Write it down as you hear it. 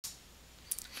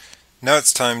Now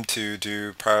it's time to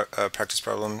do practice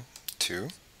problem 2.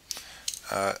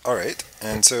 Alright,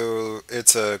 and so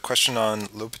it's a question on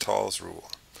L'Hopital's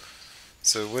rule.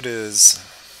 So what is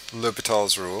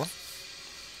L'Hopital's rule?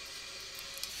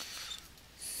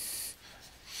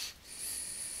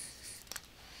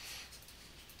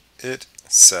 It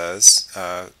says,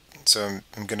 so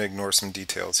I'm going to ignore some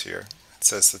details here. It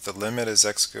says that the limit as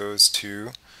x goes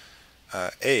to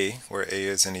a, where a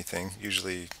is anything,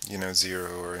 usually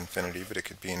 0 or infinity, but it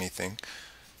could be anything,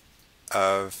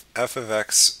 of f of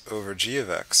x over g of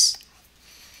x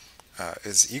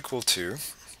is equal to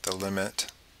the limit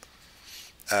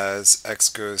as x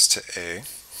goes to a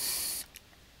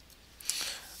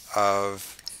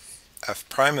of f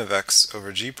prime of x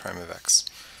over g prime of x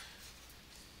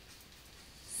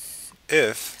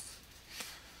if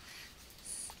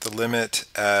the limit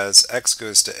as x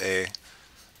goes to a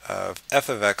of f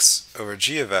of x over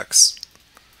g of x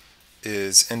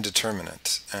is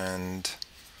indeterminate. And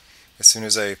as soon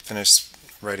as I finish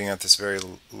writing out this very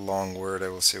long word, I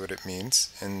will say what it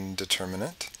means.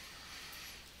 Indeterminate.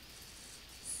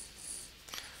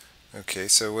 Okay,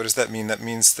 so what does that mean? That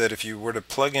means that if you were to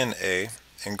plug in a,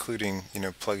 including,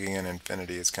 plugging in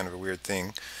infinity is kind of a weird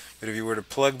thing, but if you were to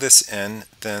plug this in,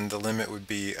 then the limit would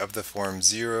be of the form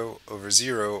 0 over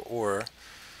 0 or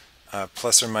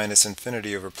plus or minus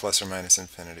infinity over plus or minus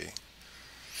infinity.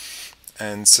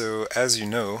 And so, as you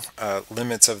know,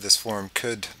 limits of this form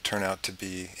could turn out to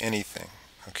be anything,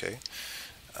 okay?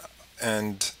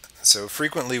 And so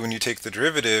frequently when you take the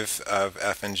derivative of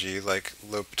f and g, like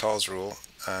L'Hopital's rule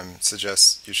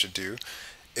suggests you should do,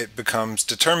 it becomes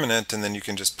determinate, and then you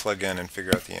can just plug in and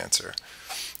figure out the answer.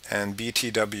 And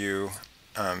BTW,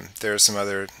 there are some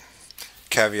other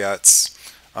caveats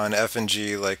on f and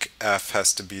g, like f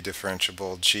has to be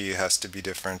differentiable, g has to be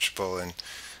differentiable, and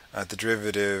the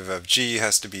derivative of g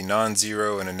has to be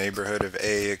non-zero in a neighborhood of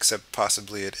a, except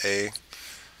possibly at a.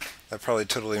 That probably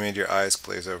totally made your eyes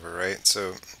glaze over, right?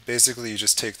 So basically you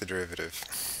just take the derivative.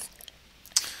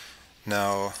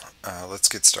 Now let's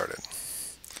get started.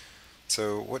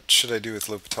 So what should I do with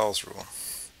L'Hopital's rule?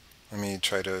 Let me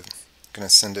gonna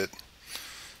send it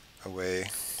away.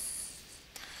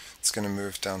 It's gonna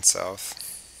move down south.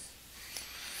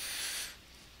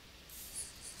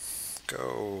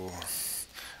 Go.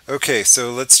 Okay,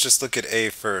 so let's just look at A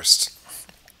first.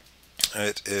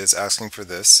 It is asking for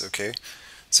this, okay?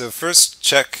 So first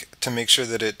check to make sure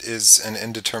that it is an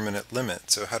indeterminate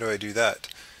limit. So how do I do that?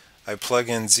 I plug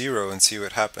in 0 and see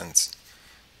what happens.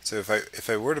 So if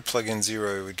I were to plug in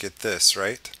 0, I would get this,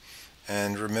 right?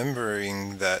 And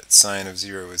remembering that sine of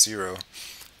 0 is 0,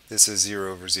 this is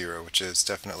 0 over 0, which is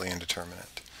definitely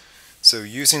indeterminate. So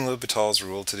using L'Hopital's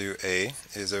rule to do A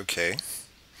is okay.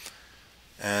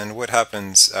 And what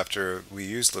happens after we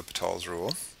use L'Hopital's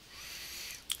rule?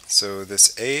 So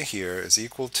this A here is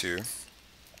equal to,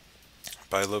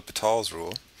 by L'Hopital's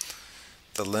rule,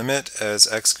 the limit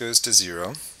as x goes to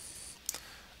 0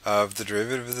 of the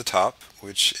derivative of the top,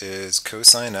 which is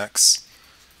cosine x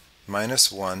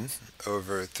minus 1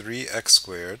 over 3x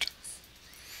squared.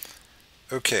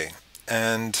 Okay,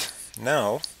 and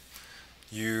now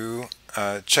you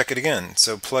check it again.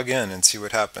 So plug in and see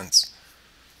what happens.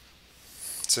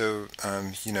 So,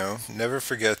 never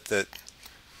forget that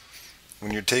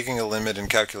when you're taking a limit in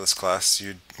calculus class,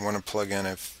 you'd want to plug in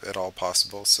if at all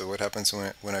possible. So what happens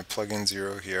when I plug in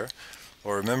 0 here?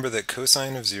 Well, remember that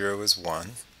cosine of 0 is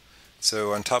 1.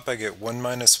 So on top I get 1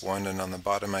 minus 1, and on the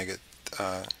bottom I get,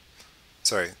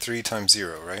 3 times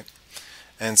 0, right?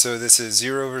 And so this is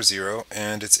 0 over 0,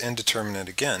 and it's indeterminate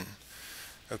again.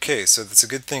 Okay, so that's a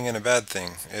good thing and a bad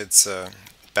thing. It's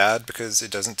bad because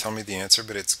it doesn't tell me the answer,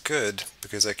 but it's good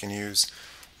because I can use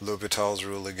L'Hopital's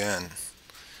rule again.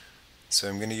 So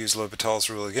I'm going to use L'Hopital's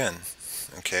rule again.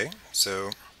 Okay,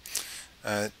 so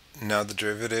now the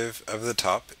derivative of the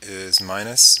top is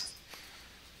minus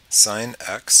sine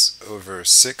x over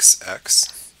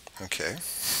 6x. Okay.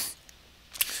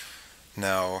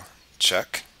 Now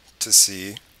check to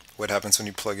see what happens when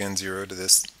you plug in 0 to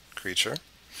this creature.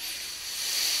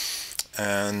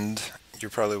 And you're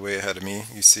probably way ahead of me.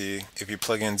 You see, if you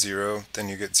plug in 0, then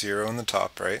you get 0 in the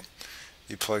top, right?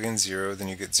 You plug in 0, then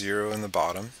you get 0 in the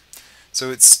bottom. So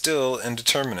it's still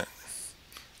indeterminate.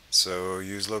 So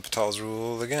use L'Hopital's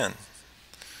rule again.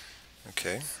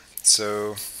 Okay,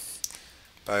 so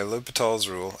by L'Hopital's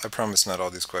rule, I promise not all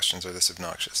these questions are this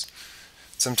obnoxious.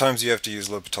 Sometimes you have to use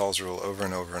L'Hopital's rule over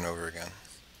and over and over again.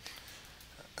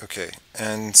 Okay,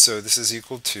 and so this is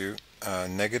equal to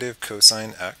negative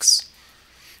cosine x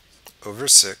over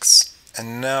 6,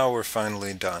 and now we're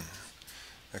finally done.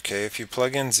 Okay, if you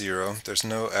plug in 0, there's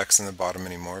no x in the bottom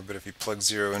anymore, but if you plug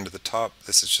 0 into the top,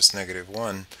 this is just negative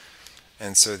 1.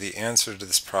 And so the answer to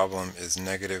this problem is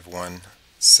negative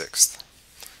 1/6.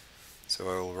 So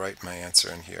I will write my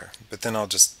answer in here. But then I'll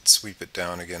just sweep it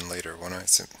down again later when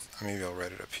maybe I'll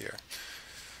write it up here.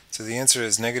 So the answer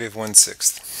is negative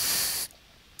 1/6.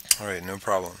 Alright, no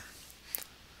problem.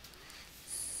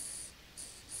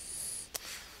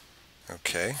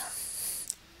 Okay.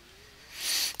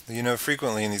 You know,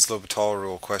 frequently in these L'Hopital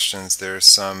rule questions, there's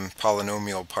some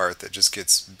polynomial part that just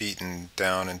gets beaten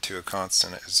down into a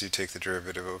constant as you take the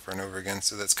derivative over and over again.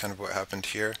 So that's kind of what happened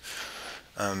here.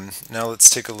 Now let's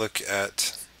take a look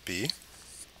at B.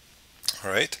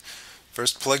 Alright,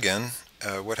 first plug in.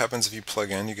 What happens if you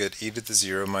plug in? You get e to the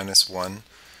 0 minus 1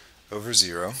 over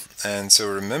 0. And so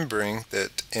remembering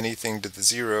that anything to the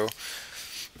 0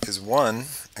 is 1,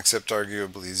 except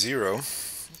arguably 0,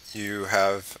 you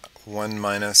have 1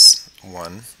 minus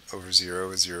 1 over 0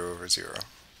 is 0 over 0.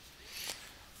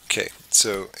 Okay,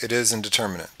 so it is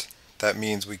indeterminate. That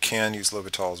means we can use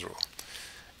L'Hopital's rule,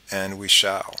 and we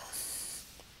shall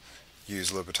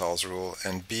use L'Hopital's rule,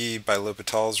 and b by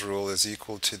L'Hopital's rule is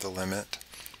equal to the limit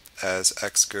as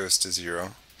x goes to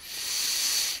 0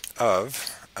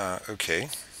 of, okay,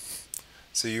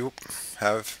 so you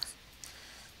have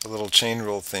a little chain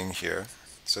rule thing here.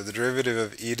 So the derivative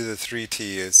of e to the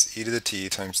 3t is e to the t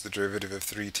times the derivative of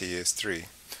 3t is 3.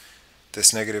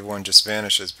 This negative 1 just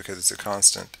vanishes because it's a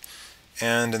constant.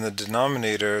 And in the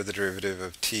denominator, the derivative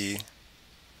of t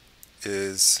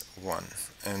is 1.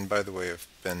 And by the way, I've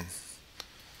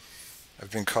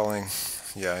been calling,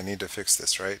 yeah, I need to fix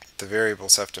this, right? The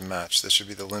variables have to match. This should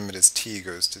be the limit as t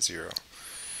goes to 0.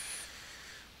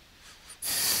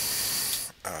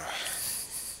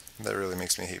 That really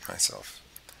makes me hate myself.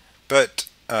 But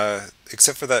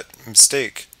except for that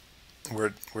mistake,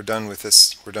 we're done with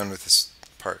this. We're done with this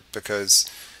part because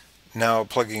now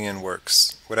plugging in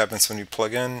works. What happens when you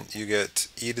plug in? You get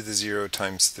e to the 0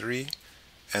 times 3,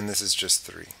 and this is just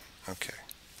 3. Okay,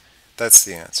 that's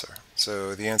the answer.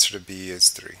 So the answer to B is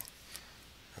 3.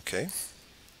 Okay,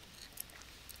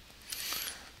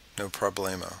 no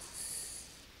problemo.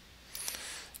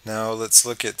 Now let's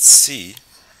look at C.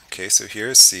 Okay, so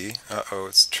here's C. Uh-oh,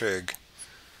 it's trig.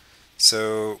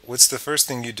 So what's the first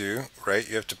thing you do, right?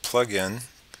 You have to plug in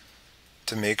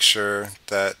to make sure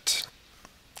that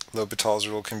L'Hopital's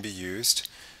rule can be used.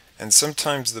 And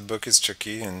sometimes the book is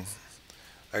tricky, and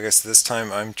I guess this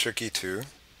time I'm tricky too,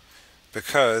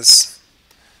 because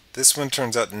this one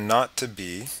turns out not to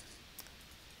be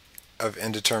of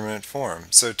indeterminate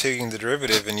form. So taking the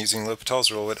derivative and using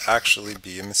L'Hopital's rule would actually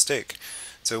be a mistake.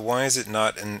 So why is it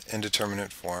not in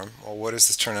indeterminate form? Well, what does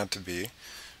this turn out to be?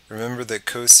 Remember that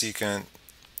cosecant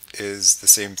is the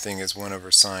same thing as 1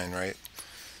 over sine, right?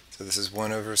 So this is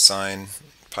 1 over sine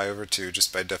pi over 2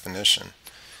 just by definition.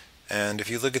 And if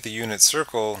you look at the unit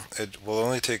circle, it will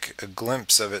only take a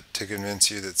glimpse of it to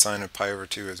convince you that sine of pi over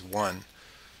 2 is 1.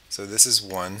 So this is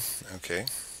 1, okay.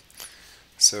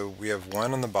 So we have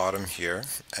 1 on the bottom here,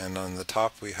 and on the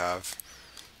top we have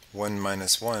 1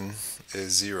 minus 1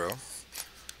 is 0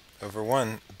 over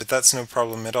 1, but that's no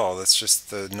problem at all. That's just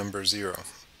the number 0.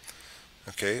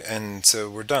 Okay, and so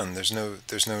we're done. There's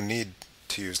no need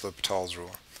to use L'Hopital's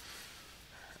rule.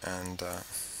 And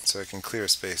so I can clear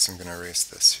space. I'm going to erase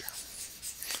this here.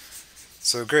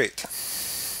 So great.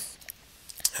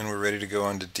 And we're ready to go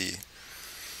on to D.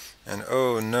 And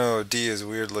oh no, D is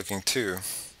weird looking too.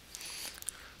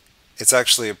 It's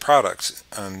actually a product.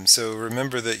 So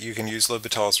remember that you can use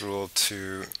L'Hopital's rule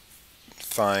to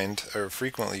find, or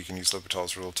frequently you can use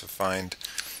L'Hopital's rule to find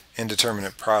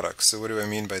indeterminate products. So what do I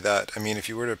mean by that? I mean, if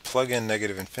you were to plug in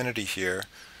negative infinity here,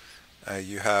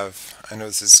 you have, I know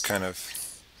this is kind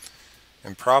of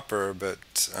improper,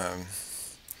 but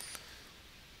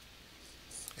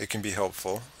it can be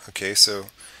helpful. Okay, so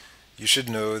you should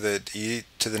know that e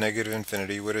to the negative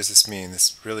infinity, what does this mean?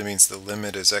 This really means the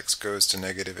limit as x goes to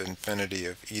negative infinity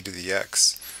of e to the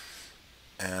x.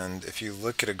 And if you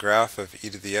look at a graph of e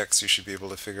to the x, you should be able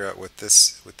to figure out what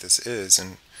this is.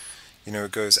 And you know,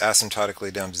 it goes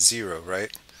asymptotically down to 0,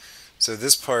 right? So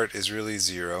this part is really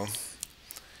 0.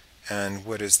 And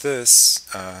what is this?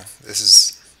 This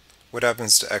is what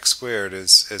happens to x squared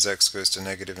is as x goes to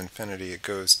negative infinity, it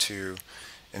goes to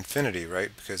infinity,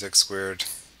 right? Because x squared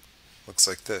looks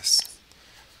like this.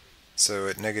 So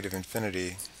at negative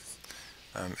infinity,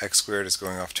 x squared is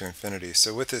going off to infinity.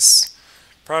 So what this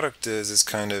product is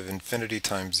kind of infinity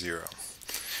times 0.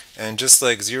 And just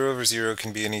like 0 over 0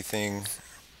 can be anything,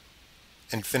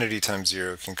 infinity times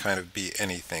 0 can kind of be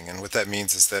anything. And what that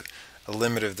means is that a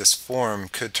limit of this form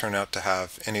could turn out to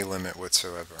have any limit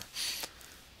whatsoever.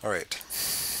 Alright,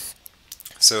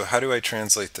 so how do I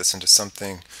translate this into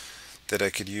something that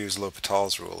I could use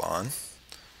L'Hopital's rule on?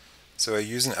 So I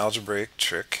use an algebraic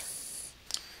trick,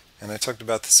 and I talked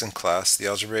about this in class. The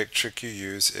algebraic trick you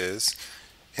use is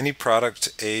any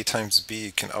product A times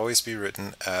B can always be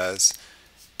written as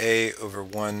A over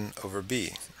 1 over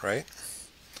B, right?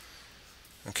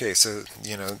 Okay, so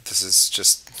this is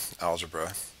just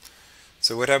algebra.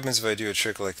 So what happens if I do a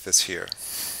trick like this here?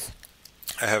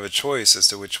 I have a choice as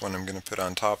to which one I'm going to put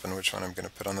on top and which one I'm going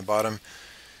to put on the bottom.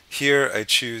 Here I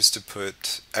choose to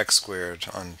put x squared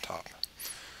on top.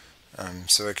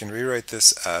 So I can rewrite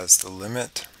this as the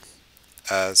limit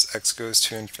as x goes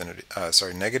to infinity,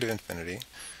 negative infinity,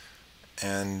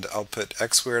 and I'll put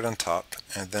x squared on top,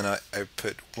 and then I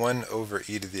put 1 over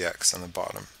e to the x on the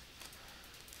bottom.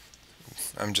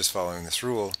 I'm just following this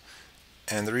rule.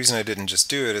 And the reason I didn't just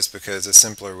do it is because a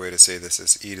simpler way to say this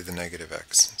is e to the negative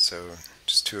x. So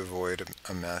just to avoid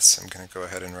a mess, I'm going to go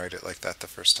ahead and write it like that the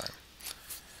first time.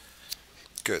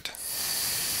 Good.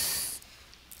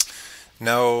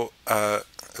 Now,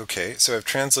 okay, so I've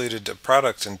translated a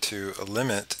product into a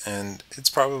limit, and it's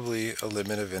probably a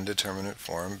limit of indeterminate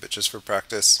form, but just for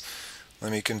practice,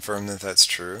 let me confirm that that's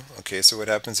true. Okay, so what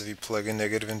happens if you plug in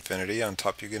negative infinity? On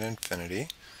top you get infinity.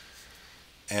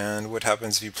 And what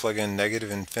happens if you plug in negative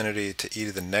infinity to e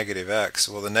to the negative x?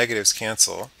 Well, the negatives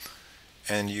cancel,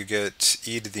 and you get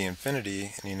e to the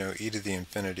infinity, and e to the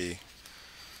infinity,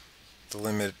 the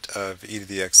limit of e to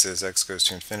the x as x goes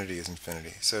to infinity is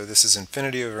infinity. So this is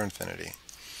infinity over infinity,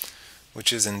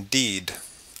 which is indeed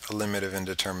a limit of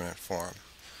indeterminate form.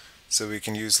 So we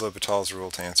can use L'Hopital's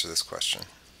rule to answer this question.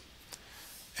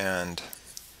 And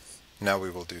now we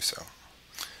will do so.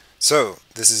 So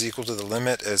this is equal to the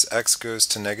limit as x goes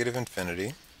to negative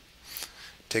infinity.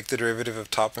 Take the derivative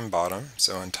of top and bottom.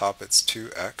 So on top it's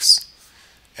 2x,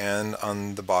 and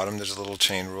on the bottom there's a little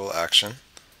chain rule action.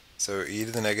 So e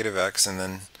to the negative x, and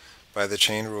then by the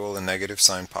chain rule a negative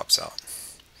sign pops out.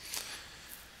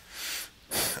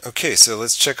 Okay, so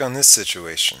let's check on this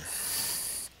situation.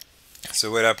 So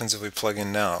what happens if we plug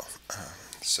in now?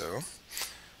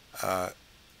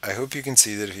 I hope you can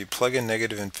see that if you plug in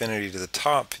negative infinity to the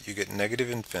top, you get negative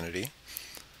infinity.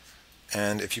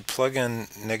 And if you plug in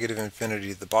negative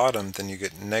infinity to the bottom, then you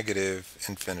get negative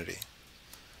infinity.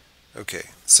 Okay,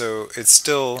 so it's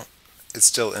still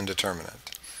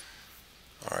indeterminate.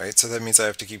 Alright, so that means I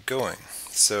have to keep going.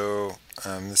 So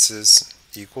this is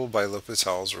equal by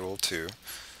L'Hopital's rule 2.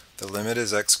 The limit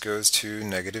as x goes to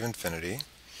negative infinity.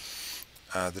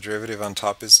 The derivative on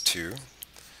top is 2.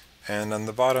 And on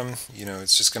the bottom,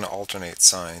 it's just going to alternate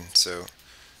sign, so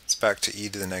it's back to e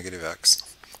to the negative x.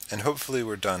 And hopefully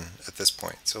we're done at this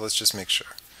point, so let's just make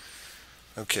sure.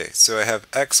 Okay, so I have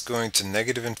x going to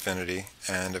negative infinity,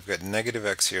 and I've got negative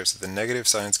x here, so the negative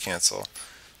signs cancel.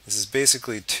 This is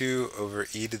basically 2 over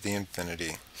e to the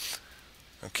infinity.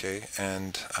 Okay,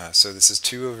 and so this is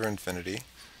 2 over infinity,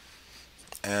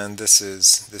 and this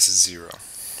is 0.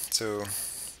 So,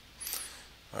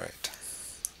 alright.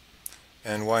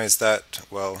 And why is that?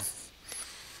 Well,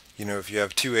 if you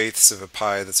have 2/8 of a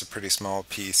pie, that's a pretty small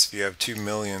piece. If you have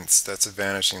 2/millionths, that's a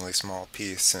vanishingly small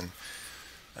piece. And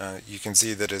you can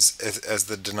see that as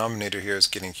the denominator here is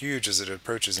getting huge, as it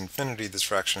approaches infinity, this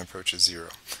fraction approaches 0.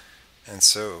 And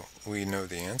so we know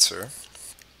the answer.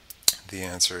 The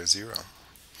answer is 0.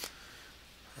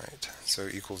 Right, so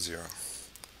equals 0.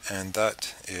 And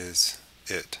that is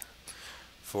it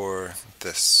for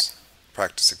this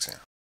practice exam.